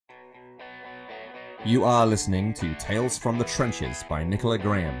You are listening to Tales from the Trenches by Nicola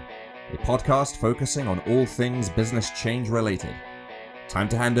Graham, a podcast focusing on all things business change related. Time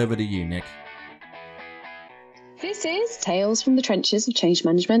to hand over to you, Nick. This is Tales from the Trenches of Change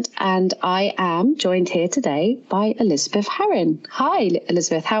Management, and I am joined here today by Elizabeth Harron. Hi,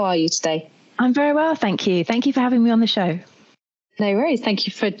 Elizabeth. How are you today? I'm very well, thank you. Thank you for having me on the show. No worries. Thank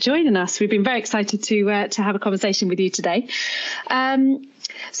you for joining us. We've been very excited to have a conversation with you today.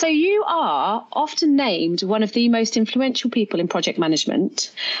 So you are often named one of the most influential people in project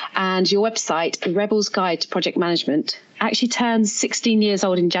management, and your website, The Rebel's Guide to Project Management, actually turns 16 years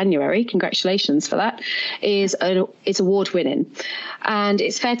old in January. Congratulations for that. It's award-winning. And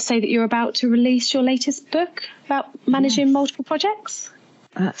it's fair to say that you're about to release your latest book about managing multiple projects?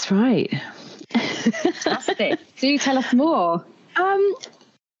 That's right. Fantastic. Do tell us more.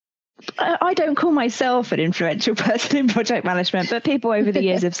 I don't call myself an influential person in project management, but people over the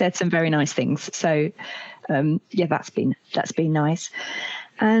years have said some very nice things. So, that's been nice.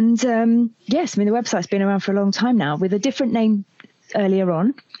 And yes, I mean, the website's been around for a long time now with a different name earlier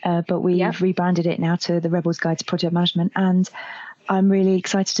on, but we've rebranded it now to The Rebel's Guide to Project Management. And I'm really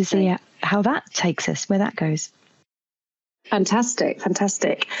excited to see how that takes us, where that goes. Fantastic.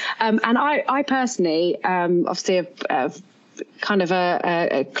 And I personally, obviously, kind of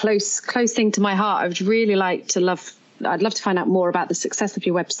a close thing to my heart. I'd love to find out more about the success of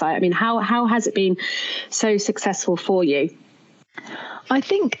your website. I mean, how has it been so successful for you? I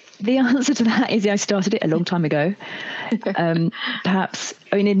think the answer to that is I started it a long time ago. Perhaps,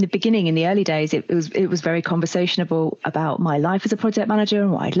 I mean, in the beginning, in the early days, it was very conversational about my life as a project manager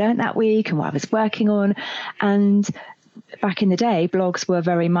and what I'd learned that week and what I was working on. And back in the day, blogs were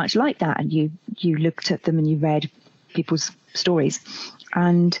very much like that, and you looked at them and you read people's stories.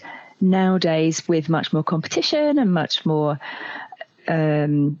 And nowadays, with much more competition and much more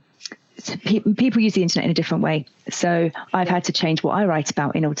people use the internet in a different way. So I've had to change what I write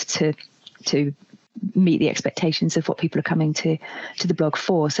about in order to meet the expectations of what people are coming to the blog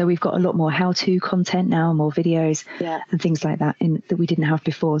for. So we've got a lot more how-to content now, more videos and things like that that we didn't have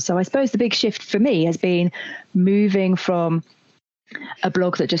before. So I suppose the big shift for me has been moving from a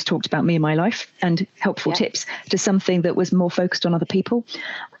blog that just talked about me and my life and helpful tips to something that was more focused on other people.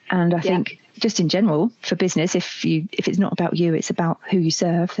 And I think just in general for business, if it's not about you, it's about who you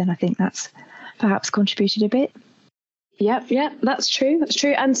serve, then I think that's perhaps contributed a bit. Yeah, that's true.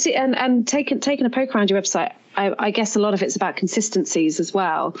 And taking a poke around your website, I guess a lot of it's about consistencies as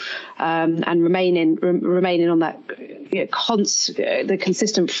well, and remaining on that the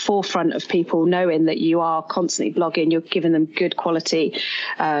consistent forefront of people knowing that you are constantly blogging, you're giving them good quality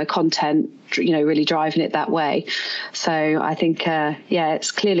content, really driving it that way. So I think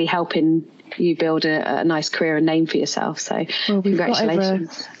it's clearly helping you build a nice career and name for yourself. So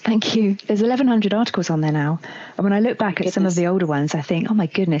congratulations. Thank you. There's 1,100 articles on there now. And when I look back at some of the older ones, I think, oh my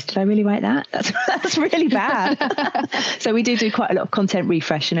goodness, did I really write that? That's really bad. So we do quite a lot of content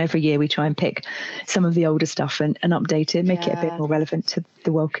refresh, and every year we try and pick some of the older stuff and update it, make it a bit more relevant to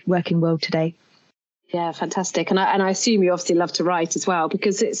the working world today. Yeah, fantastic. And I assume you obviously love to write as well,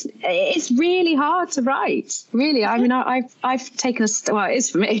 because it's really hard to write. Really, I mean, I've taken it is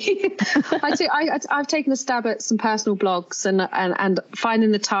for me. I've taken a stab at some personal blogs and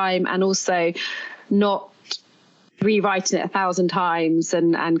finding the time, and also not rewriting it 1,000 times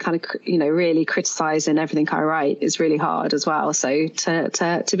and kind of really criticizing everything I write is really hard as well. So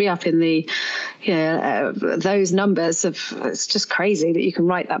to be up in the those numbers it's just crazy that you can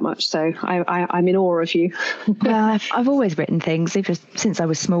write that much. So I'm in awe of you. Well, I've always written things. Since I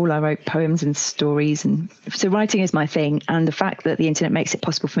was small, I wrote poems and stories, and so writing is my thing. And the fact that the internet makes it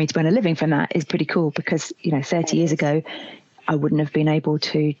possible for me to earn a living from that is pretty cool, because 30 years ago I wouldn't have been able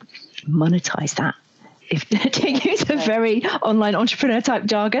to monetize that, to use a very online entrepreneur type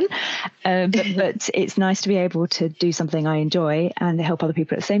jargon, but it's nice to be able to do something I enjoy and help other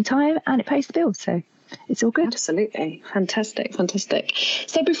people at the same time, and it pays the bills, so it's all good. Absolutely. Fantastic.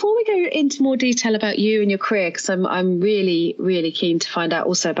 So before we go into more detail about you and your career, because I'm really, really keen to find out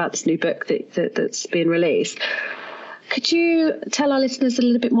also about this new book that's been released, could you tell our listeners a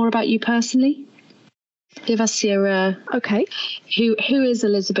little bit more about you personally? Give us your who is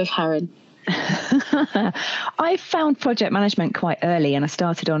Elizabeth Harron? I found project management quite early, and I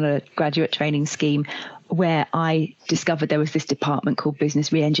started on a graduate training scheme where I discovered there was this department called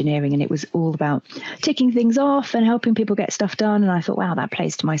business re-engineering, and it was all about ticking things off and helping people get stuff done. And I thought, wow, that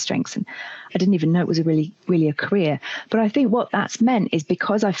plays to my strengths. And I didn't even know it was really a career. But I think what that's meant is,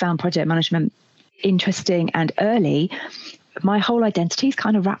 because I found project management interesting and early, my whole identity is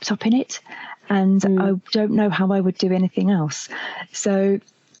kind of wrapped up in it. And I don't know how I would do anything else. So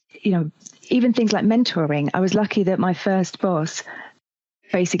even things like mentoring. I was lucky that my first boss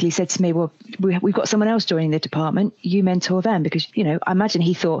basically said to me, well, we've got someone else joining the department, you mentor them, because, I imagine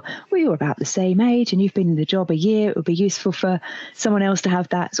he thought, well, you're about the same age and you've been in the job a year. It would be useful for someone else to have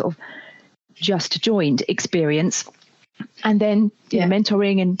that sort of just joined experience. And then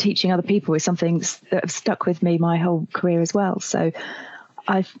mentoring and teaching other people is something that have stuck with me my whole career as well. So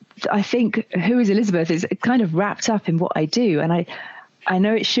I think Who is Elizabeth is kind of wrapped up in what I do. And I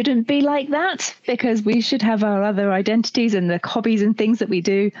know it shouldn't be like that, because we should have our other identities and the hobbies and things that we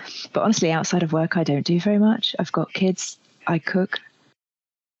do. But honestly, outside of work, I don't do very much. I've got kids. I cook.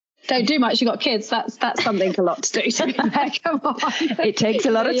 Don't do much. You got kids. That's something a lot to do. Come on. It takes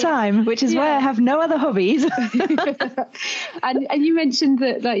a lot of time, which is why I have no other hobbies. and you mentioned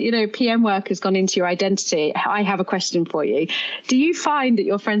that PM work has gone into your identity. I have a question for you. Do you find that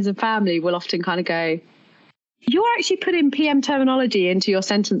your friends and family will often kind of go, you're actually putting PM terminology into your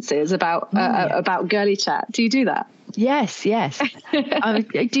sentences about girly chat? Do you do that? Yes.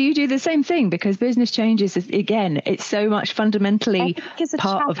 Do you do the same thing? Because business changes, again, it's so much fundamentally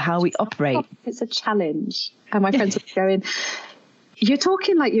part of how we operate. It's a challenge. And my friends are going, you're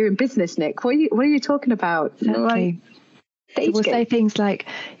talking like you're in business, Nick. What are you talking about? Exactly. So we'll say things like,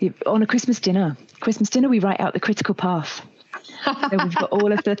 on a Christmas dinner, we write out the critical path. So we've got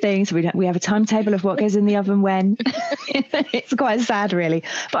all of the things. We have a timetable of what goes in the oven when. It's quite sad, really.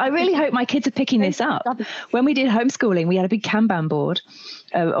 But I really hope my kids are picking this up. When we did homeschooling, we had a big Kanban board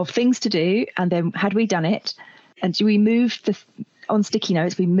of things to do. And then had we done it, and we moved on sticky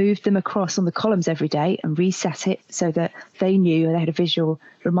notes, we moved them across on the columns every day and reset it so that they knew, and they had a visual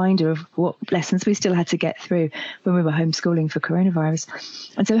reminder of what lessons we still had to get through when we were homeschooling for coronavirus.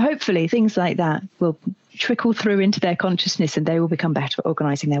 And so hopefully things like that will trickle through into their consciousness, and they will become better at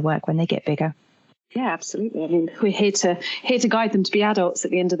organising their work when they get bigger. Yeah, absolutely. I mean, we're here to guide them to be adults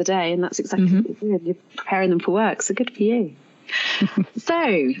at the end of the day, and that's exactly what you're doing. You're preparing them for work, so good for you.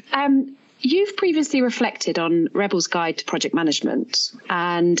 So, you've previously reflected on Rebel's Guide to Project Management,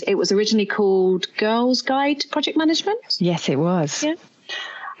 and it was originally called Girls' Guide to Project Management. Yes, it was. Yeah.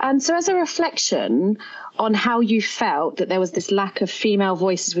 And so as a reflection on how you felt that there was this lack of female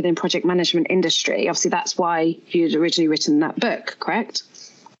voices within project management industry, obviously that's why you'd originally written that book, correct?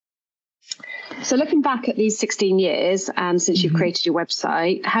 So looking back at these 16 years and since you've created your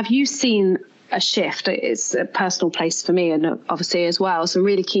website, have you seen a shift? It's a personal place for me and obviously as well, so I'm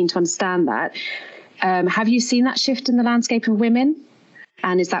really keen to understand that. Have you seen that shift in the landscape of women?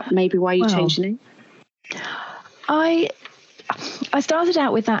 And is that maybe why you changed your name? I started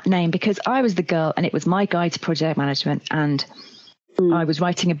out with that name because I was the girl and it was my guide to project management, and I was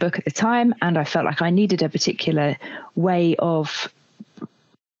writing a book at the time, and I felt like I needed a particular way of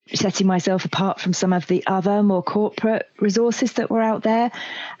setting myself apart from some of the other more corporate resources that were out there.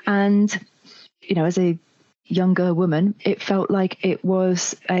 And, as a younger woman, it felt like it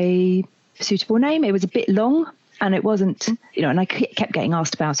was a suitable name. It was a bit long. And it wasn't, and I kept getting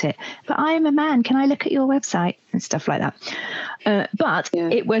asked about it. But I am a man. Can I look at your website? And stuff like that. But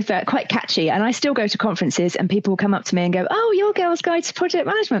it was quite catchy. And I still go to conferences and people will come up to me and go, oh, you're Girls' Guide to Project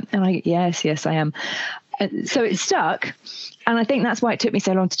Management. And I, yes, I am. So it stuck. And I think that's why it took me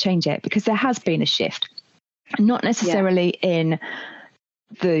so long to change it, because there has been a shift. Not necessarily in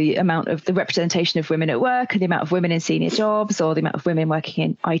the amount of the representation of women at work, or the amount of women in senior jobs, or the amount of women working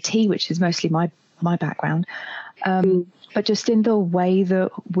in IT, which is mostly my background. But just in the way that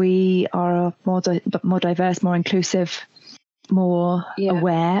we are more diverse, more inclusive, more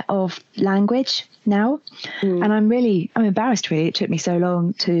aware of language now. And I'm embarrassed, really. It took me so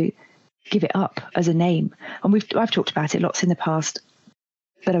long to give it up as a name. And I've talked about it lots in the past,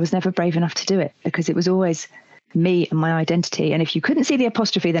 but I was never brave enough to do it because it was always me and my identity. And if you couldn't see the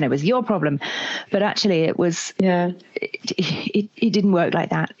apostrophe, then it was your problem. But actually it was, it didn't work like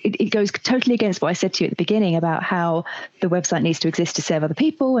that. It goes totally against what I said to you at the beginning about how the website needs to exist to serve other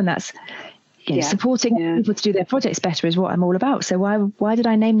people. And that's, supporting people to do their projects better is what I'm all about. So why did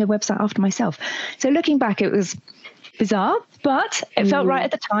I name the website after myself? So looking back, it was bizarre, but it felt right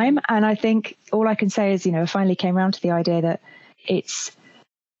at the time. And I think all I can say is, I finally came around to the idea that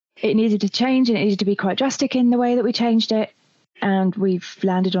it needed to change, and it needed to be quite drastic in the way that we changed it. And we've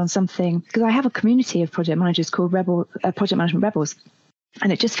landed on something, because I have a community of project managers called Project Management Rebels.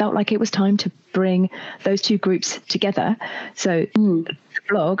 And it just felt like it was time to bring those two groups together. So the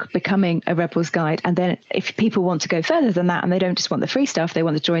blog becoming a Rebels Guide. And then if people want to go further than that and they don't just want the free stuff, they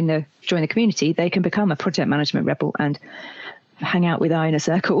want to join the community, they can become a Project Management Rebel and hang out with I in a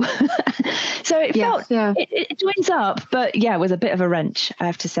circle. So it felt, it joins up, but it was a bit of a wrench, I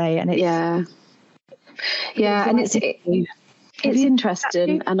have to say. And it's, and It's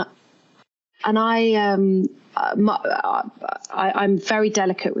interesting, and I'm very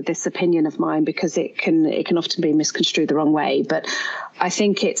delicate with this opinion of mine because it can often be misconstrued the wrong way. But I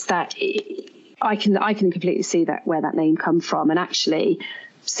think it's that I can completely see that where that name come from, and actually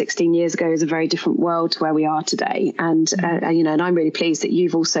 16 years ago is a very different world to where we are today. And and I'm really pleased that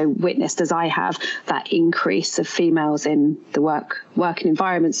you've also witnessed, as I have, that increase of females in the working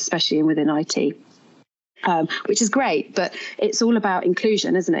environments, especially within IT. Which is great, but it's all about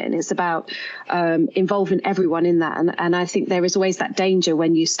inclusion, isn't it? And it's about involving everyone in that. And I think there is always that danger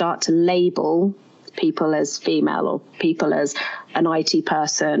when you start to label people as female or people as an IT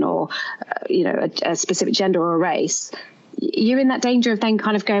person or, a specific gender or a race. You're in that danger of then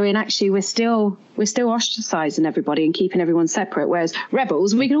kind of going, actually, we're still ostracizing everybody and keeping everyone separate. Whereas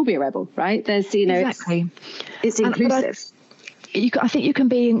rebels, we can all be a rebel, right? There's, exactly. It's inclusive. I think you can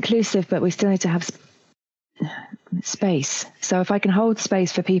be inclusive, but we still need to have space. So if I can hold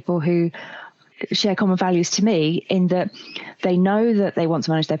space for people who share common values to me, in that they know that they want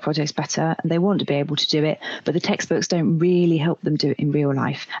to manage their projects better and they want to be able to do it, but the textbooks don't really help them do it in real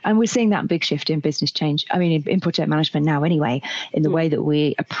life. And we're seeing that big shift in business change. I mean, in project management now anyway, in the way that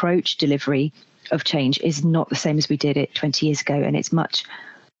we approach delivery of change is not the same as we did it 20 years ago. And it's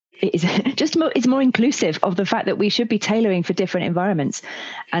more inclusive of the fact that we should be tailoring for different environments.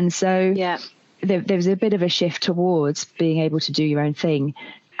 And so there's a bit of a shift towards being able to do your own thing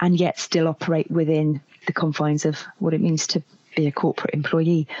and yet still operate within the confines of what it means to be a corporate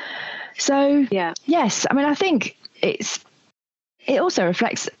employee. So, yes, I mean, I think it also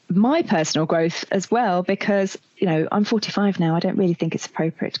reflects my personal growth as well, because, I'm 45 now. I don't really think it's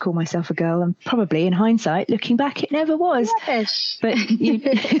appropriate to call myself a girl. And probably in hindsight, looking back, it never was. Yes. But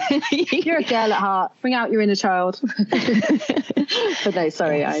you're a girl at heart. Bring out your inner child. But no,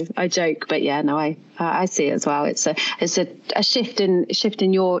 sorry, I joke. But yeah, no, I see it as well. It's a shift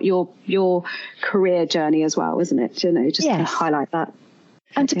in your career journey as well, isn't it? Just to highlight that.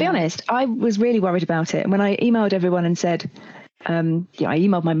 And to be honest, I was really worried about it. And when I emailed everyone and said, I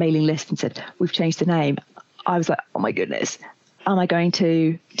emailed my mailing list and said, we've changed the name, I was like, oh my goodness, am I going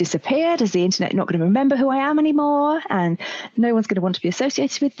to disappear? Does the internet not going to remember who I am anymore? And no one's going to want to be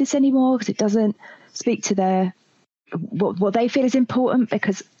associated with this anymore because it doesn't speak to their what they feel is important,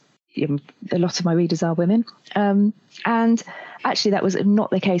 because a lot of my readers are women. And actually that was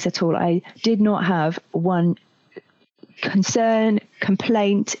not the case at all. I did not have one concern,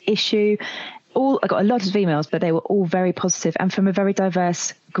 complaint, issue. I got a lot of emails, but they were all very positive and from a very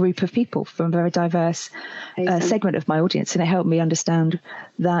diverse group of people, from a very diverse segment of my audience. And it helped me understand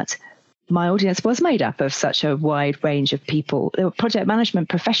that my audience was made up of such a wide range of people. Project management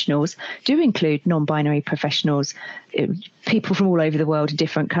professionals do include non-binary professionals, people from all over the world in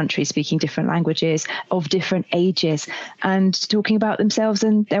different countries, speaking different languages, of different ages, and talking about themselves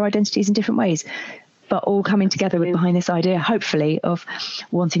and their identities in different ways, but all coming together behind this idea, hopefully, of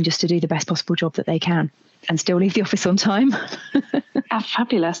wanting just to do the best possible job that they can and still leave the office on time.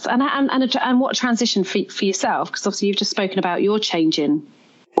 Fabulous. And what transition for yourself? Because obviously you've just spoken about your changing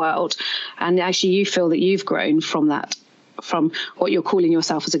world, and actually you feel that you've grown from that, from what you're calling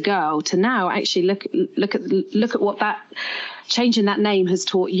yourself as a girl to now actually look at what that changing that name has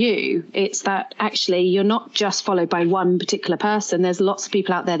taught you. It's that actually you're not just followed by one particular person. There's lots of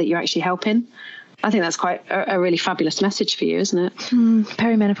people out there that you're actually helping. I think that's quite a really fabulous message for you, isn't it?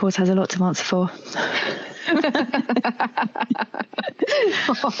 Perimenopause has a lot to answer for.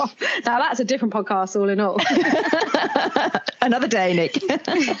 Now that's a different podcast all in all. Another day, Nick.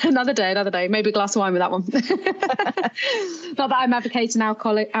 another day. Maybe a glass of wine with that one. Not that I'm advocating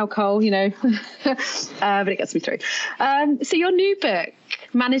alcohol, but it gets me through. So your new book,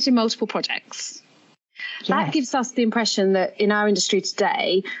 Managing Multiple Projects, that gives us the impression that in our industry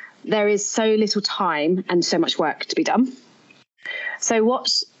today, there is so little time and so much work to be done. So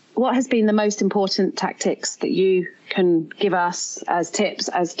what has been the most important tactics that you can give us as tips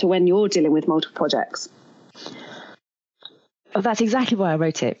as to when you're dealing with multiple projects? Well, that's exactly why I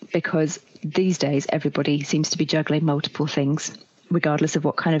wrote it, because these days everybody seems to be juggling multiple things, regardless of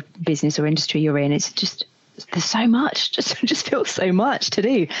what kind of business or industry you're in. It's just, there's so much, just feels so much to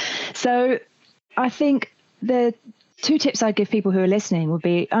do. So I think the two tips I'd give people who are listening would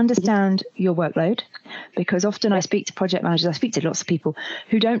be understand your workload, because often I speak to project managers, I speak to lots of people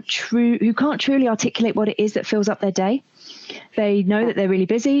who can't truly articulate what it is that fills up their day. They know that they're really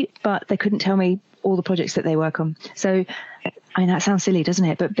busy, but they couldn't tell me all the projects that they work on. So, I mean, that sounds silly, doesn't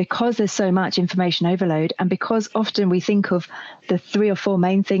it? But because there's so much information overload, and because often we think of the 3 or 4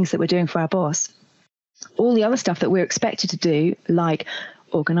 main things that we're doing for our boss, all the other stuff that we're expected to do, like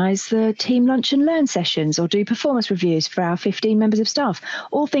organise the team lunch and learn sessions, or do performance reviews for our 15 members of staff.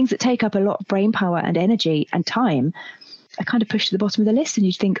 All things that take up a lot of brain power and energy and time are kind of pushed to the bottom of the list. And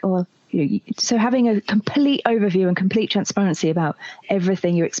you'd think, so having a complete overview and complete transparency about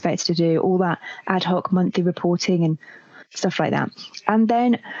everything you're expected to do, all that ad hoc monthly reporting and stuff like that. And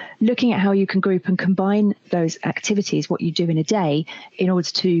then looking at how you can group and combine those activities, what you do in a day, in order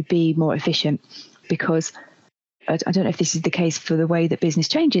to be more efficient. Because I don't know if this is the case for the way that business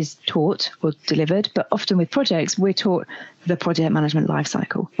change is taught or delivered, but often with projects, we're taught the project management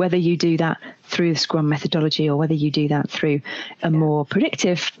lifecycle, whether you do that through the Scrum methodology or whether you do that through a more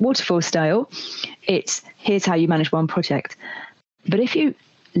predictive waterfall style. It's here's how you manage one project. But if you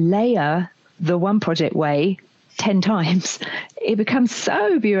layer the one project way 10 times, it becomes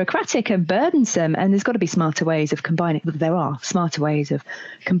so bureaucratic and burdensome, and there's got to be smarter ways of combining. There are smarter ways of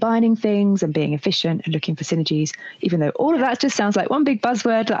combining things and being efficient and looking for synergies, even though all of that just sounds like one big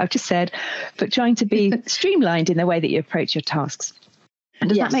buzzword that I've just said, but trying to be streamlined in the way that you approach your tasks. And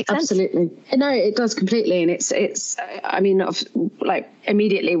does that make sense? Absolutely. No, it does completely. And it's, I mean, like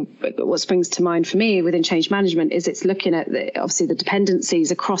immediately what springs to mind for me within change management is it's looking at obviously the dependencies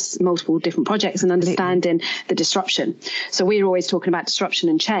across multiple different projects and understanding the disruption. So we're always talking about disruption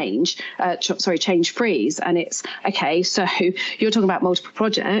and change, change freeze. And it's, okay, so you're talking about multiple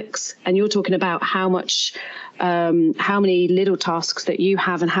projects and you're talking about how many little tasks that you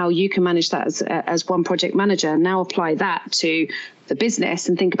have and how you can manage that as one project manager. Now apply that to the business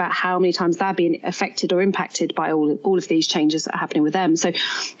and think about how many times they're being affected or impacted by all of these changes that are happening with them. So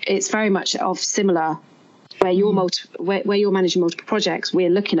it's very much of similar where you're where you're managing multiple projects. We're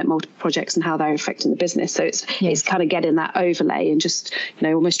looking at multiple projects and how they're affecting the business. So it's kind of getting that overlay and just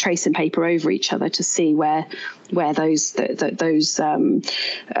almost tracing paper over each other to see where those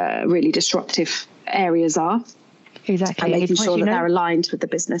really disruptive areas are. Exactly. And making sure that they're aligned with the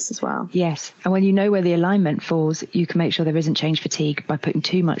business as well. Yes. And when you know where the alignment falls, you can make sure there isn't change fatigue by putting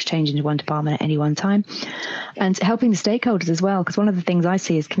too much change into one department at any one time. And helping the stakeholders as well, because one of the things I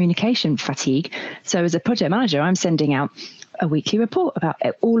see is communication fatigue. So as a project manager, I'm sending out a weekly report about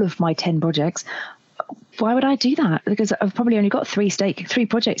all of my 10 projects. Why would I do that? Because I've probably only got three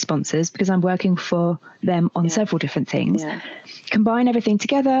project sponsors because I'm working for them on several different things. Yeah. Combine everything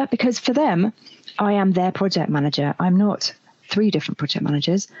together, because for them, I am their project manager. I'm not 3 different project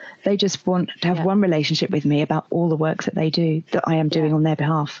managers. They just want to have one relationship with me about all the work that they do, that I am doing on their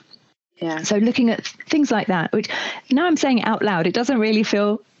behalf. Yeah. So looking at things like that, which now I'm saying it out loud, it doesn't really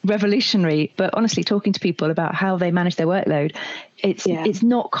feel revolutionary, but honestly, talking to people about how they manage their workload, it's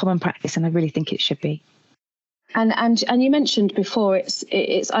not common practice, and I really think it should be. And you mentioned before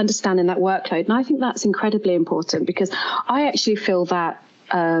it's understanding that workload, and I think that's incredibly important, because I actually feel that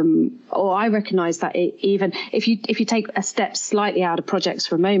or I recognise that even if you take a step slightly out of projects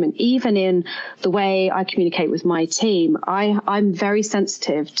for a moment, even in the way I communicate with my team, I'm very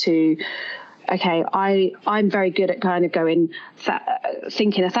sensitive to, okay, I'm very good at kind of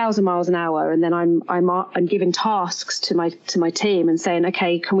thinking 1,000 miles an hour, and then I'm giving tasks to my team and saying,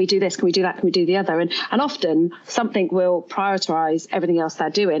 okay, can we do this? Can we do that? Can we do the other? And often something will prioritise everything else they're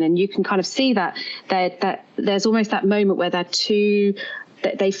doing, and you can kind of see that there's almost that moment where that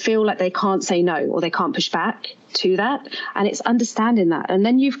they feel like they can't say no, or they can't push back to that. And it's understanding that. And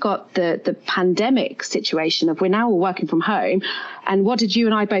then you've got the pandemic situation of we're now all working from home. And what did you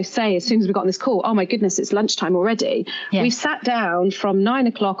and I both say as soon as we got on this call? Oh my goodness, it's lunchtime already. Yeah. We've sat down from 9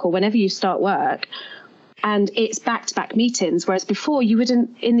 o'clock or whenever you start work, and it's back-to-back meetings, whereas before you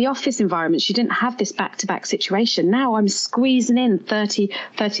wouldn't, in the office environments, you didn't have this back-to-back situation. Now I'm squeezing in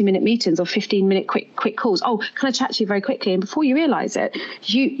 30-minute meetings or 15-minute quick calls. Oh, can I chat to you very quickly? And before you realise it,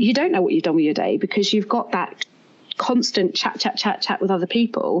 you don't know what you've done with your day, because you've got that constant chat with other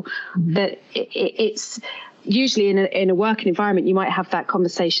people. Mm-hmm. That it's usually in a working environment, you might have that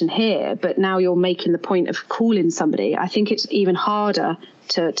conversation here, but now you're making the point of calling somebody. I think it's even harder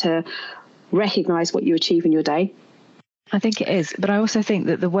to recognize what you achieve in your day. I think it is, but I also think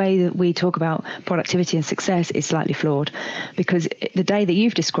that the way that we talk about productivity and success is slightly flawed, because the day that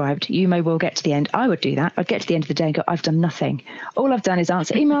you've described, you may well get to the end. I would do that. I'd get to the end of the day and go, I've done nothing. All I've done is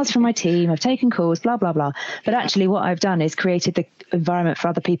answer emails from my team. I've taken calls, blah, blah, blah. But actually what I've done is created the environment for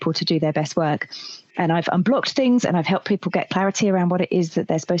other people to do their best work. And I've unblocked things, and I've helped people get clarity around what it is that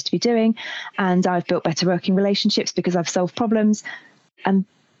they're supposed to be doing. And I've built better working relationships because I've solved problems. And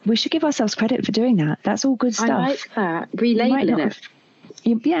we should give ourselves credit for doing that. That's all good stuff. I like that. Relabeling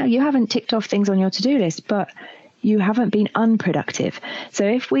it. You haven't ticked off things on your to-do list, but you haven't been unproductive. So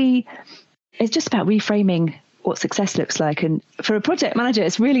it's just about reframing what success looks like. And for a project manager,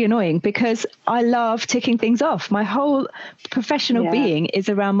 it's really annoying because I love ticking things off. My whole professional being is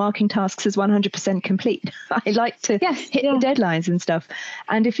around marking tasks as 100% complete. I like to hit the deadlines and stuff.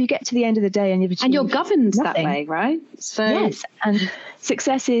 And if you get to the end of the day and you've achieved you're governed nothing, that way, right? So yes, and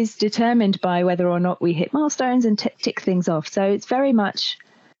success is determined by whether or not we hit milestones and tick things off. So it's very much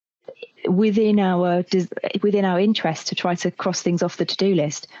within our interest to try to cross things off the to-do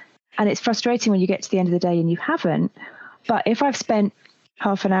list. And it's frustrating when you get to the end of the day and you haven't. But if I've spent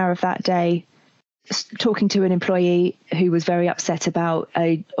half an hour of that day talking to an employee who was very upset about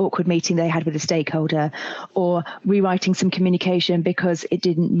an awkward meeting they had with a stakeholder, or rewriting some communication because it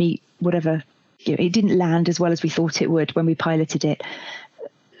didn't meet whatever, it didn't land as well as we thought it would when we piloted it,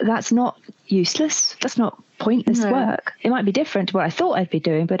 that's not useless. That's not pointless work. It might be different to what I thought I'd be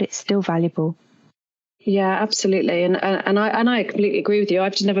doing, but it's still valuable. Yeah, absolutely. And I completely agree with you.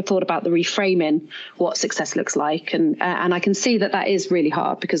 I've just never thought about the reframing what success looks like. And I can see that is really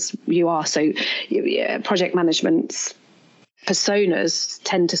hard because you are project management's personas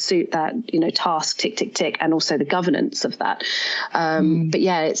tend to suit that, task, tick, tick, tick, and also the governance of that. But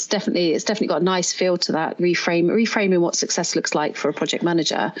yeah, it's definitely got a nice feel to that, reframing what success looks like for a project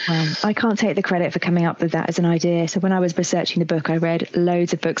manager. I can't take the credit for coming up with that as an idea. So when I was researching the book, I read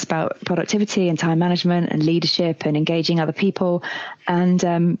loads of books about productivity and time management and leadership and engaging other people.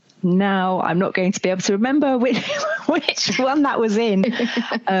 And now I'm not going to be able to remember which one that was in.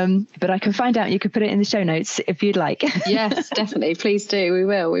 But I can find out. You could put it in the show notes if you'd like. Yes, definitely. Please do. We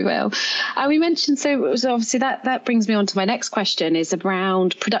will. We mentioned, so obviously that brings me on to my next question is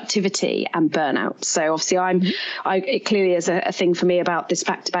around productivity and burnout. So obviously it clearly is a thing for me about this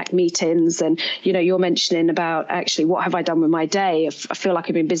back-to-back meetings, and you're mentioning about actually what have I done with my day? I feel like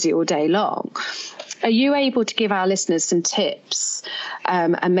I've been busy all day long. Are you able to give our listeners some tips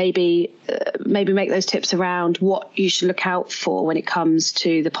and maybe make those tips around what you should look out for when it comes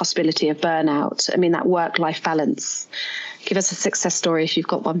to the possibility of burnout? I mean, that work-life balance. Give us a success story if you've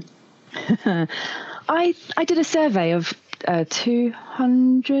got one. I did a survey of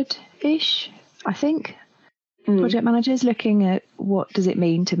 200-ish, I think, project managers looking at what does it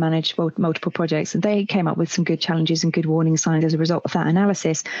mean to manage multiple projects. And they came up with some good challenges and good warning signs as a result of that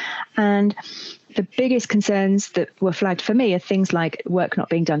analysis. And the biggest concerns that were flagged for me are things like work not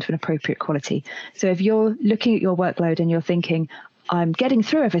being done to an appropriate quality. So if you're looking at your workload and you're thinking, I'm getting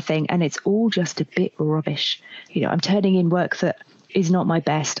through everything and it's all just a bit rubbish, I'm turning in work that is not my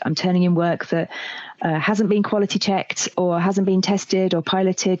best. I'm turning in work that hasn't been quality checked or hasn't been tested or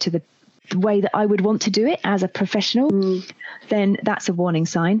piloted to the way that I would want to do it as a professional, then that's a warning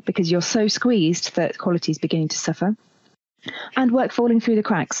sign, because you're so squeezed that quality is beginning to suffer. And work falling through the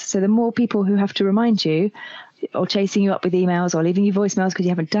cracks. So the more people who have to remind you or chasing you up with emails or leaving you voicemails because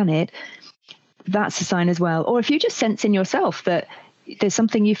you haven't done it, that's a sign as well. Or if you just sense in yourself that there's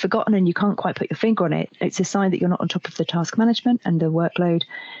something you've forgotten and you can't quite put your finger on it, it's a sign that you're not on top of the task management and the workload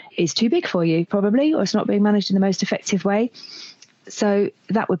is too big for you, probably, or it's not being managed in the most effective way. So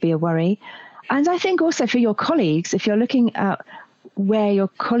that would be a worry. And I think also for your colleagues, if you're looking at where your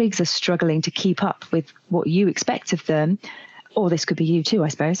colleagues are struggling to keep up with what you expect of them, or this could be you too, I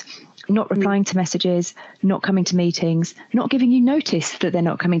suppose, not replying to messages, not coming to meetings, not giving you notice that they're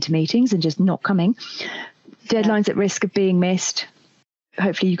not coming to meetings and just not coming, deadlines at risk of being missed.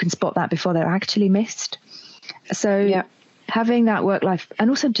 Hopefully you can spot that before they're actually missed. So having that work life, and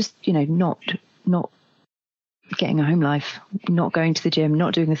also just, not getting a home life, not going to the gym,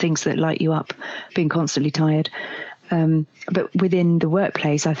 not doing the things that light you up, being constantly tired. But within the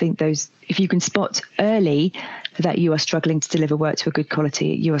workplace, I think if you can spot early that you are struggling to deliver work to a good quality,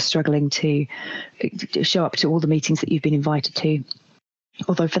 you are struggling to show up to all the meetings that you've been invited to.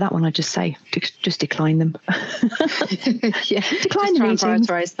 Although for that one, I'd just say, just decline them. Decline the meetings.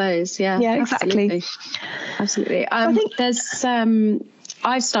 Prioritize those. Yeah, exactly. Absolutely. I think there's...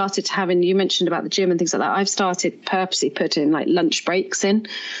 I've started having, you mentioned about the gym and things like that. I've started purposely putting like lunch breaks in,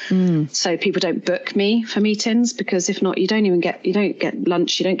 so people don't book me for meetings, because if not, you don't get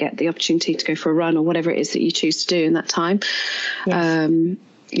lunch, you don't get the opportunity to go for a run or whatever it is that you choose to do in that time. Yes.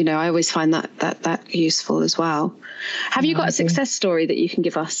 I always find that useful as well. Have you got a success story that you can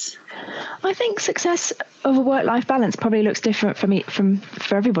give us? I think success of a work-life balance probably looks different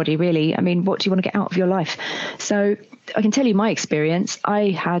for everybody, really. I mean, what do you want to get out of your life? So I can tell you my experience. I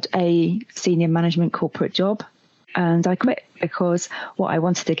had a senior management corporate job and I quit because what I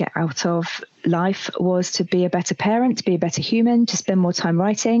wanted to get out of life was to be a better parent, to be a better human, to spend more time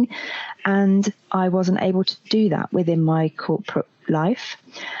writing. And I wasn't able to do that within my corporate life.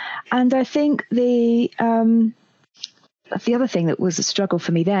 And I think the the other thing that was a struggle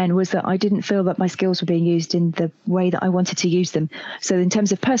for me then was that I didn't feel that my skills were being used in the way that I wanted to use them. So in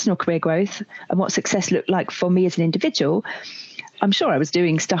terms of personal career growth and what success looked like for me as an individual, I'm sure I was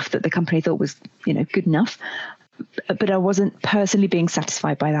doing stuff that the company thought was, good enough, but I wasn't personally being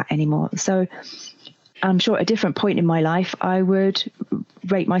satisfied by that anymore. So I'm sure at a different point in my life, I would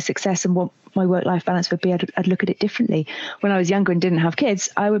rate my success and what my work-life balance would be. I'd look at it differently. When I was younger and didn't have kids,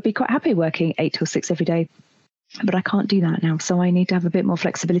 I would be quite happy working 8 till 6 every day, but I can't do that now. So I need to have a bit more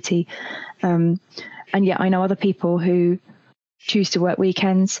flexibility. And yet I know other people who choose to work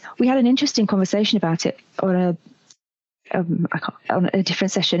weekends. We had an interesting conversation about it on a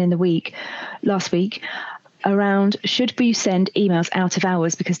different session in the week last week, around should we send emails out of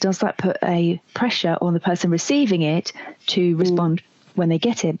hours, because does that put a pressure on the person receiving it to respond when they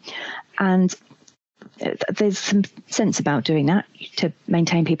get it? And there's some sense about doing that to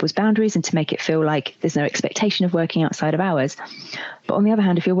maintain people's boundaries and to make it feel like there's no expectation of working outside of hours. But on the other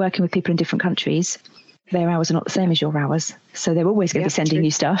hand, if you're working with people in different countries, their hours are not the same as your hours, so they're always going to be sending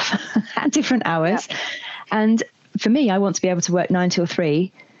you stuff at different hours. And for me, I want to be able to work 9 till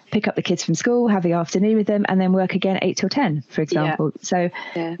 3, pick up the kids from school, have the afternoon with them, and then work again 8 till 10, for example. So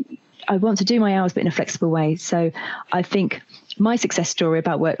I want to do my hours, but in a flexible way. So I think my success story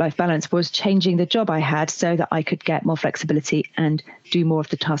about work-life balance was changing the job I had so that I could get more flexibility and do more of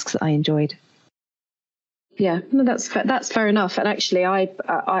the tasks that I enjoyed. Yeah, no, that's fair enough. And actually, I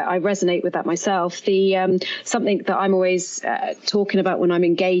resonate with that myself. The something that I'm always talking about when I'm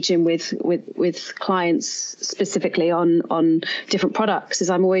engaging with clients specifically on different products is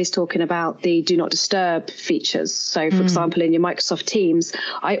I'm always talking about the do not disturb features. So, for example, in your Microsoft Teams,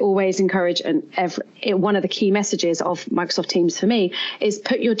 I always encourage, and one of the key messages of Microsoft Teams for me is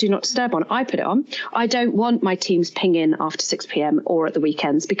put your do not disturb on. I put it on. I don't want my Teams pinging after 6 p.m. or at the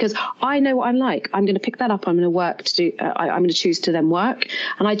weekends, because I know what I'm like. I'm going to pick that up. I'm going to work to do. I'm going to choose to then work,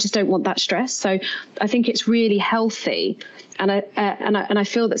 and I just don't want that stress. So I think it's really healthy, and I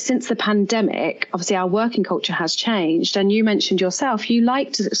feel that since the pandemic, obviously our working culture has changed. And you mentioned yourself, you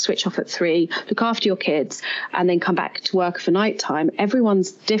like to switch off at 3, look after your kids, and then come back to work for night time.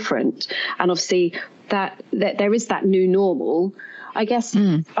 Everyone's different, and obviously that there is that new normal. I guess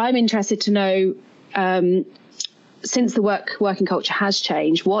I'm interested to know. Since the working culture has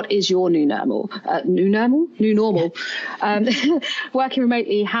changed, what is your new normal? New normal. Working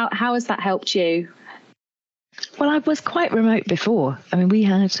remotely, how has that helped you? Well, I was quite remote before. I mean, we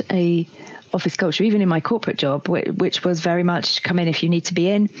had a office culture, even in my corporate job, which was very much come in if you need to be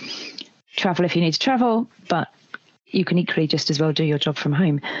in, travel if you need to travel, but you can equally just as well do your job from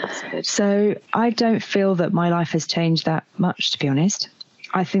home. So I don't feel that my life has changed that much, to be honest.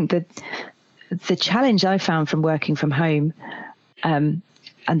 I think that the challenge I found from working from home and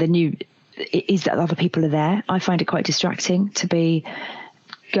the new is that other people are there. I find it quite distracting to be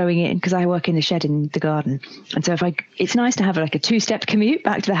going in, because I work in the shed in the garden. And so it's nice to have like a 2-step commute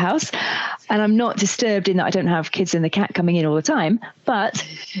back to the house, and I'm not disturbed in that I don't have kids and the cat coming in all the time. But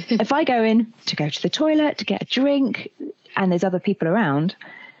if I go in to go to the toilet, to get a drink, and there's other people around,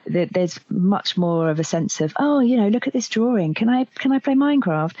 there's much more of a sense of, look at this drawing. Can I play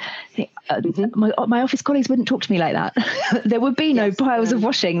Minecraft? My office colleagues wouldn't talk to me like that. There would be no piles of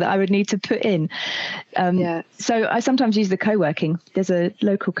washing that I would need to put in. So I sometimes use the co-working. There's a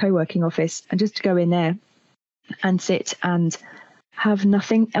local co-working office, and just to go in there and sit and have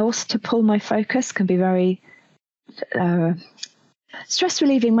nothing else to pull my focus can be very stress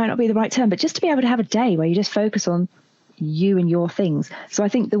relieving. Might not be the right term, but just to be able to have a day where you just focus on you and your things. So I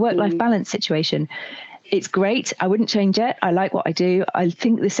think the work-life balance situation, it's great. I wouldn't change it. I like what I do. I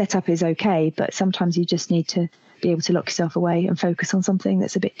think the setup is okay, but sometimes you just need to be able to lock yourself away and focus on something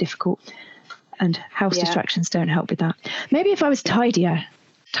that's a bit difficult. And house distractions don't help with that. Maybe if I was tidier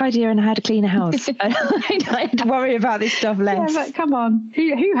and I had a cleaner house, I'd worry about this stuff less. Yeah, but come on,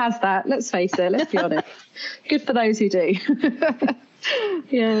 who has that? Let's face it. Let's be honest. Good for those who do.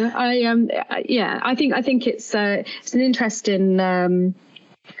 I think it's an interesting.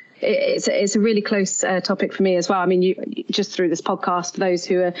 It's a really close topic for me as well. I mean, you just through this podcast, for those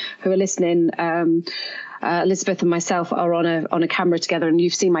who are listening, Elizabeth and myself are on a camera together, and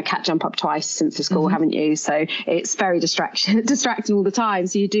you've seen my cat jump up twice since the school, haven't you? So it's very distracting all the time.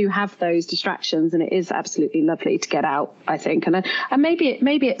 So you do have those distractions, and it is absolutely lovely to get out, I think. And maybe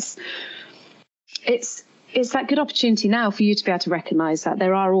it's that good opportunity now for you to be able to recognise that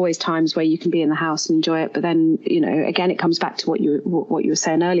there are always times where you can be in the house and enjoy it. But then, again, it comes back to what you were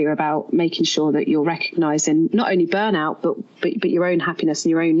saying earlier about making sure that you're recognising not only burnout, but your own happiness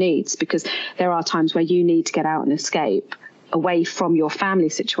and your own needs, because there are times where you need to get out and escape. away from your family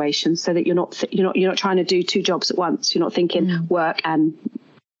situation, so that you're not trying to do two jobs at once. You're not thinking work and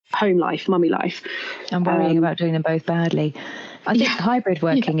home life, mummy life, and worrying about doing them both badly. I think hybrid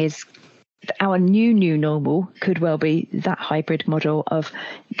working is our new normal. Could well be that hybrid model of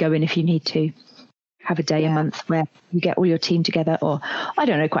go in if you need to, have a day a month where you get all your team together, or I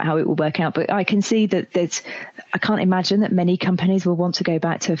don't know quite how it will work out, but I can see that I can't imagine that many companies will want to go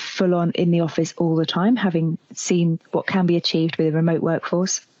back to full on in the office all the time, having seen what can be achieved with a remote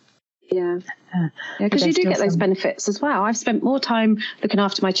workforce. Because you do get those benefits as well. I've spent more time looking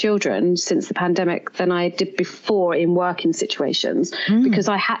after my children since the pandemic than I did before in working situations, because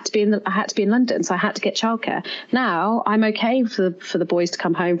I had to be in London, so I had to get childcare. Now I'm okay for the boys to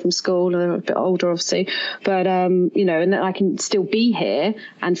come home from school. They're a bit older, obviously, but and then I can still be here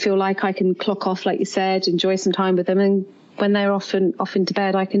and feel like I can clock off, like you said, enjoy some time with them, and when they're off into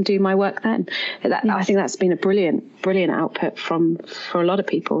bed, I can do my work then. I think that's been a brilliant output for a lot of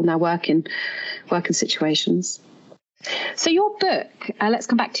people in their working situations. So your book, let's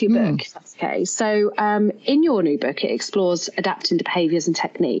come back to your book, if that's okay. So in your new book, it explores adapting to behaviours and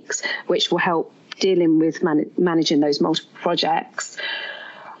techniques which will help dealing with managing those multiple projects.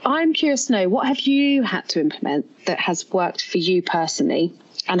 I'm curious to know, what have you had to implement that has worked for you personally,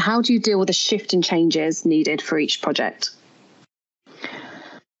 and how do you deal with the shift and changes needed for each project?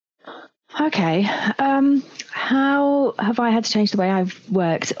 Okay. How have I had to change the way I've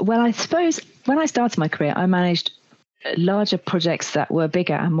worked? Well, I suppose when I started my career, I managed larger projects that were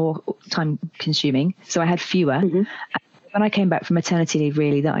bigger and more time consuming. So I had fewer. When I came back from maternity leave,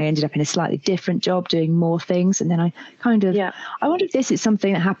 really, that I ended up in a slightly different job doing more things. And then I I wonder if this is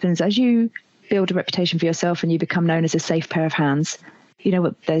something that happens as you build a reputation for yourself and you become known as a safe pair of hands. You know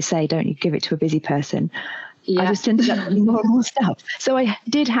what they say, don't you give it to a busy person. I just ended up doing more and more stuff. So I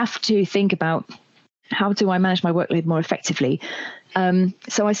did have to think about, how do I manage my workload more effectively?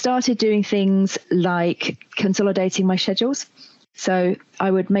 So I started doing things like consolidating my schedules. So I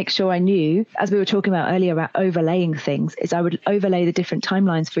would make sure I knew, as we were talking about earlier about overlaying things, is I would overlay the different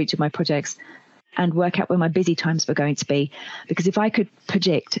timelines for each of my projects and work out where my busy times were going to be. Because if I could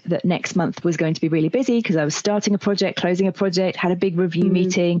predict that next month was going to be really busy because I was starting a project, closing a project, had a big review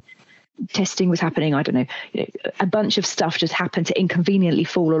meeting, testing was happening, I don't know, a bunch of stuff just happened to inconveniently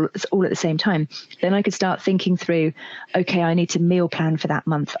fall all at the same time, then I could start thinking through, okay, I need to meal plan for that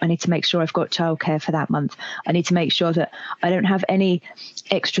month. I need to make sure I've got childcare for that month. I need to make sure that I don't have any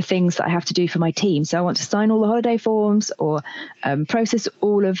extra things that I have to do for my team. So I want to sign all the holiday forms or process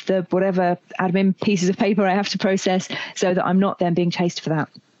all of the whatever admin pieces of paper I have to process, so that I'm not then being chased for that.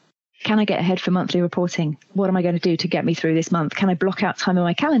 Can I get ahead for monthly reporting? What am I going to do to get me through this month? Can I block out time in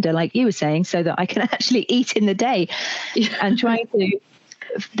my calendar, like you were saying, so that I can actually eat in the day? And trying to,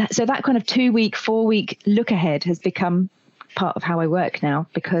 so that kind of 2 week, 4 week look ahead has become part of how I work now,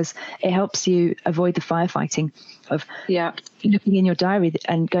 because it helps you avoid the firefighting of looking in your diary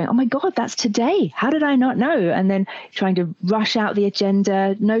and going, oh my God, that's today. How did I not know? And then trying to rush out the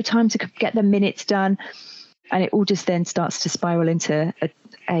agenda, no time to get the minutes done. And it all just then starts to spiral into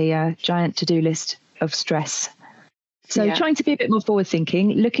a giant to-do list of stress. So trying to be a bit more forward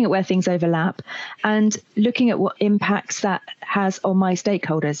thinking, looking at where things overlap and looking at what impacts that has on my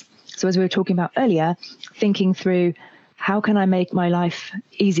stakeholders. So as we were talking about earlier, thinking through, how can I make my life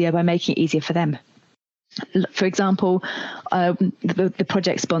easier by making it easier for them? For example, the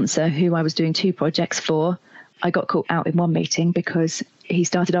project sponsor who I was doing 2 projects for, I got caught out in one meeting because he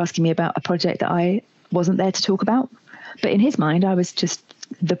started asking me about a project that I wasn't there to talk about. But in his mind, I was just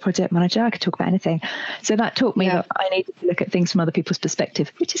the project manager. I could talk about anything. So that taught me that I needed to look at things from other people's perspective,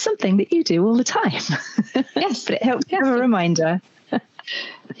 which is something that you do all the time. Yes, but it helps have a reminder.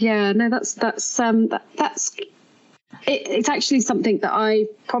 It's actually something that I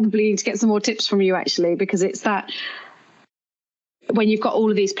probably need to get some more tips from you, actually, because it's that when you've got all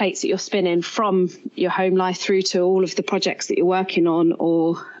of these plates that you're spinning, from your home life through to all of the projects that you're working on,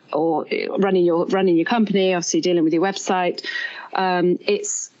 or running your company, obviously dealing with your website,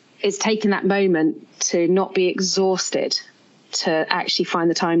 it's taking that moment to not be exhausted, to actually find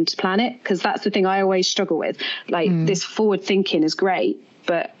the time to plan it, because that's the thing I always struggle with. Like this forward thinking is great,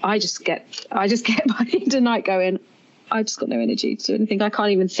 but I just get by into night going, I've just got no energy to do anything. I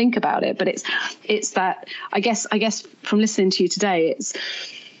can't even think about it. But it's that, I guess from listening to you today, it's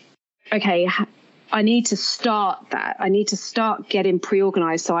okay. I need to start that. I need to start getting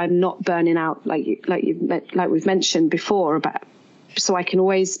pre-organized, so I'm not burning out, like we've mentioned before, about, so I can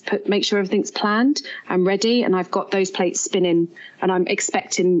always make sure everything's planned and ready, and I've got those plates spinning, and I'm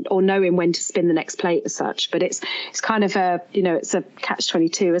expecting or knowing when to spin the next plate as such. But it's kind of it's a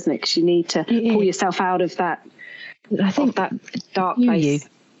catch-22, isn't it? Because you need to pull yourself out of that I think that dark place.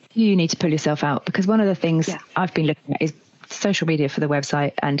 You need to pull yourself out, because one of the things I've been looking at is social media for the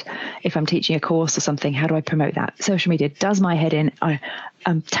website. And if I'm teaching a course or something, how do I promote that? Social media does my head in.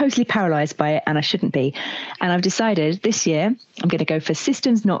 I'm totally paralyzed by it, and I shouldn't be. And I've decided this year I'm going to go for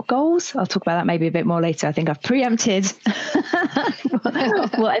systems, not goals. I'll talk about that maybe a bit more later. I think I've preempted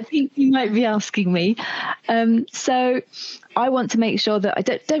what I think you might be asking me. So I want to make sure that I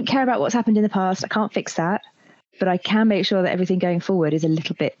don't care about what's happened in the past. I can't fix that, but I can make sure that everything going forward is a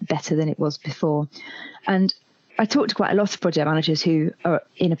little bit better than it was before. And I talk to quite a lot of project managers who are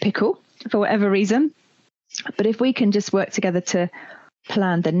in a pickle for whatever reason. But if we can just work together to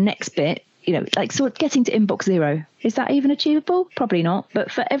plan the next bit, like sort of getting to inbox zero, is that even achievable? Probably not.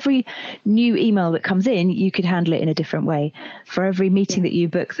 But for every new email that comes in, you could handle it in a different way. For every meeting that you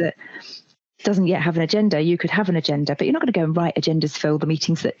book that doesn't yet have an agenda, you could have an agenda, but you're not going to go and write agendas for all the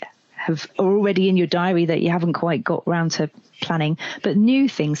meetings that are already in your diary that you haven't quite got round to planning. But new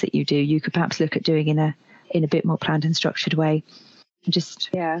things that you do, you could perhaps look at doing in a bit more planned and structured way, and just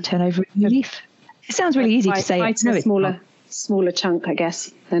turn over a new leaf. It sounds really easy to say. It's a smaller chunk, I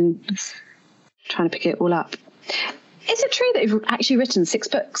guess, than trying to pick it all up. Is it true that you've actually written 6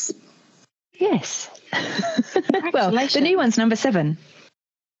 books? Yes. Well, the new one's number 7.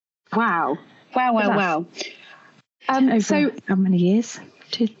 Wow. So how many years?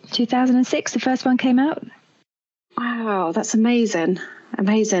 2006, the first one came out. Wow, that's amazing.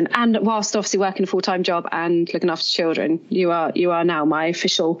 And whilst obviously working a full-time job and looking after children, you are now my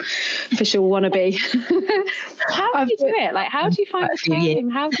official wannabe. How do you do it? Like, how do you find the time?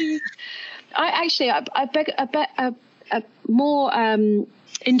 How do you? I beg a more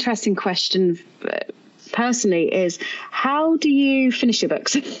interesting question personally is, how do you finish your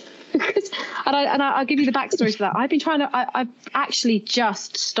books? I'll give you the backstory for that. I've actually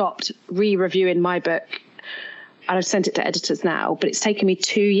just stopped re-reviewing my book. And I've sent it to editors now, but it's taken me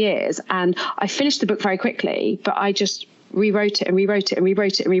 2 years, and I finished the book very quickly, but I just rewrote it and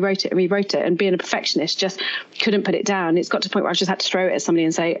being a perfectionist, just couldn't put it down. It's got to the point where I just had to throw it at somebody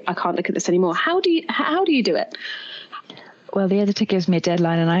and say, I can't look at this anymore. How do you do it? Well, the editor gives me a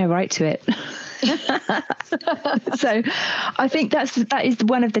deadline and I write to it. So I think that is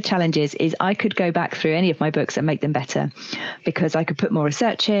one of the challenges, is I could go back through any of my books and make them better, because I could put more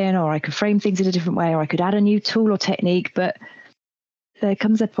research in, or I could frame things in a different way, or I could add a new tool or technique, but there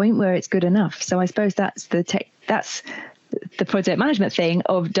comes a point where it's good enough. So I suppose that's the project management thing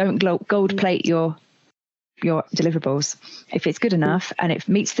of don't gold plate your deliverables. If it's good enough and it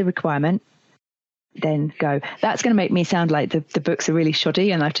meets the requirement, then go. That's going to make me sound like the books are really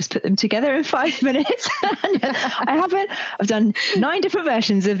shoddy and I've just put them together in 5 minutes. I haven't. I've done 9 different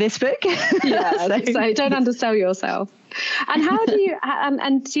versions of this book. Yeah, so don't undersell yourself. And how do you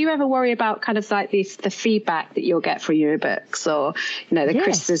and do you ever worry about kind of like the feedback that you'll get from your books, or the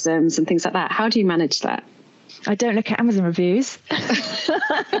criticisms and things like that? How do you manage that? I don't look at Amazon reviews.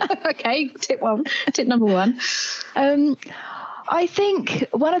 Okay, tip number 1. I think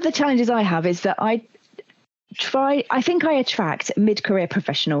one of the challenges I have is that I attract mid-career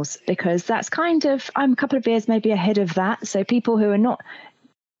professionals, because that's I'm a couple of years maybe ahead of that. So people who are not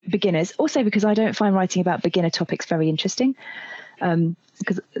beginners, also because I don't find writing about beginner topics very interesting,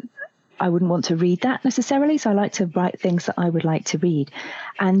 because I wouldn't want to read that necessarily. So I like to write things that I would like to read.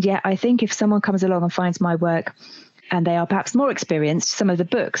 And yet I think if someone comes along and finds my work and they are perhaps more experienced, some of the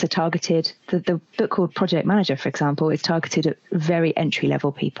books are targeted. The book called Project Manager, for example, is targeted at very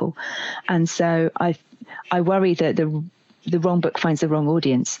entry-level people. And so I worry that the wrong book finds the wrong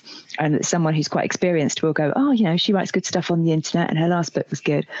audience, and that someone who's quite experienced will go, oh, she writes good stuff on the internet and her last book was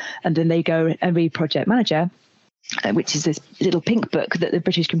good. And then they go and read Project Manager, which is this little pink book that the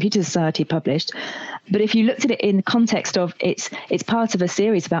British Computer Society published. But if you looked at it in the context of it's part of a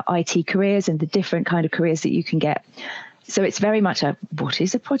series about IT careers and the different kind of careers that you can get. So it's very much what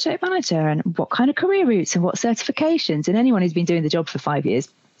is a project manager and what kind of career routes and what certifications, and anyone who's been doing the job for 5 years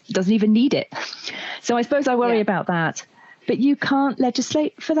doesn't even need it. So I suppose I worry about that, but you can't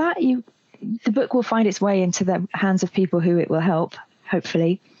legislate for that. The book will find its way into the hands of people who it will help,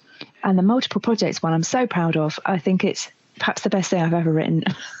 hopefully. And the multiple projects one I'm so proud of. I think it's perhaps the best thing I've ever written.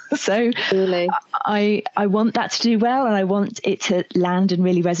 So really? I want that to do well, and I want it to land and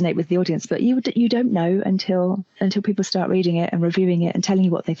really resonate with the audience. But you don't know until people start reading it and reviewing it and telling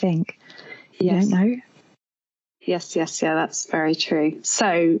you what they think. You don't know. Yes, yeah, that's very true.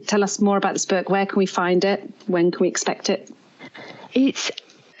 So tell us more about this book. Where can we find it? When can we expect it? It's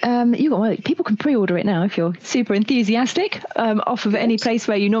People can pre-order it now if you're super enthusiastic, off of any place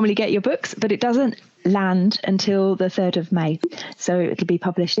where you normally get your books, but it doesn't land until the 3rd of May. So it'll be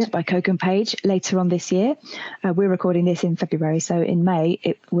published by Coke and Page later on this year. We're recording this in February, so in May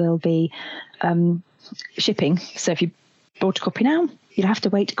it will be shipping. So if you bought a copy now, you'll have to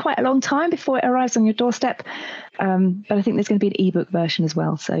wait quite a long time before it arrives on your doorstep. But I think there's going to be an ebook version as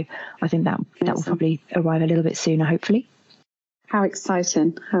well. So I think that will probably arrive a little bit sooner, hopefully. How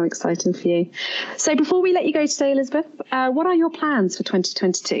exciting for you. So before we let you go today, Elizabeth, what are your plans for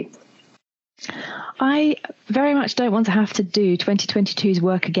 2022? I very much don't want to have to do 2022's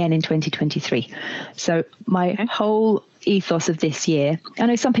work again in 2023. So my whole ethos of this year, I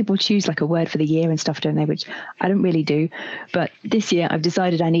know some people choose like a word for the year and stuff, don't they, which I don't really do. But this year I've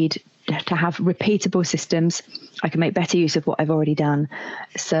decided I need to have repeatable systems. I can make better use of what I've already done.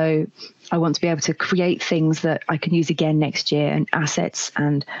 So I want to be able to create things that I can use again next year, and assets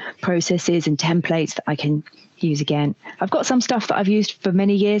and processes and templates that I can use again. I've got some stuff that I've used for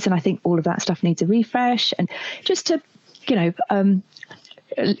many years, and I think all of that stuff needs a refresh, and just to,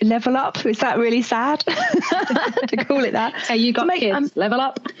 level up. Is that really sad to call it that? So you got kids, level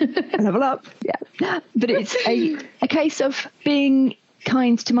up. Level up, yeah. But it's a case of being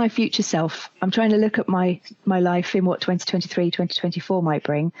kind to my future self. I'm trying to look at my life in what 2023, 2024 might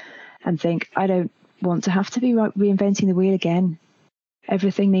bring, and think I don't want to have to be reinventing the wheel again.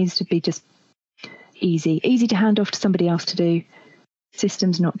 Everything needs to be just easy to hand off to somebody else to do.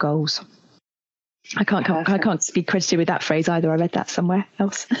 Systems, not goals. I can't be credited with that phrase either. I read that somewhere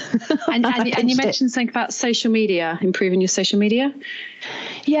else. and you mentioned something about social media, improving your social media.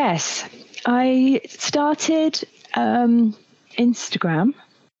 Yes, I started Instagram,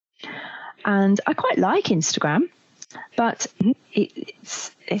 and I quite like Instagram, but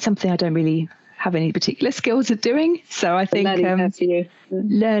it's something I don't really have any particular skills at doing. So I think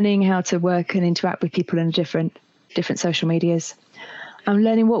learning how to work and interact with people in different social medias. I'm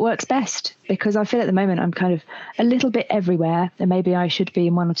learning what works best, because I feel at the moment I'm kind of a little bit everywhere, and maybe I should be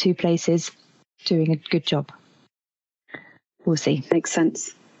in one or two places doing a good job. We'll see. Makes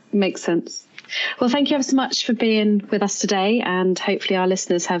sense. Well, thank you ever so much for being with us today, and hopefully our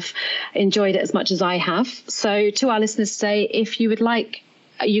listeners have enjoyed it as much as I have. So to our listeners today, if you would like,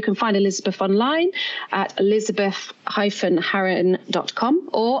 you can find Elizabeth online at elizabeth-harron.com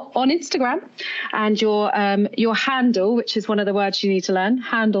or on Instagram. And your handle, which is one of the words you need to learn,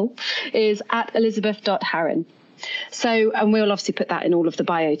 handle, is at elizabeth.harron. So, and we'll obviously put that in all of the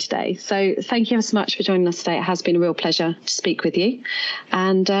bio today. So thank you ever so much for joining us today. It has been a real pleasure to speak with you.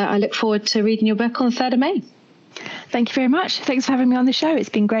 And I look forward to reading your book on the 3rd of May. Thank you very much. Thanks for having me on the show. It's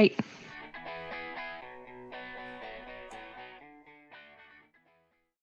been great.